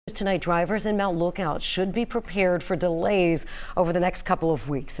tonight, drivers in Mount Lookout should be prepared for delays over the next couple of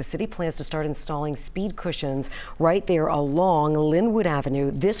weeks. The city plans to start installing speed cushions right there along Linwood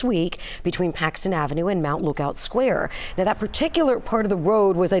Avenue this week between Paxton Avenue and Mount Lookout Square. Now, that particular part of the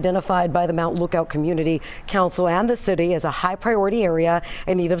road was identified by the Mount Lookout Community Council and the city as a high priority area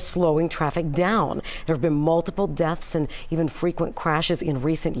in need of slowing traffic down. There have been multiple deaths and even frequent crashes in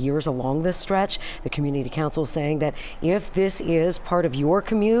recent years along this stretch. The Community Council is saying that if this is part of your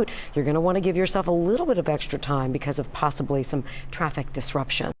commute, you're going to want to give yourself a little bit of extra time because of possibly some traffic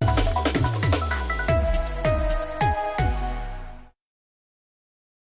disruption.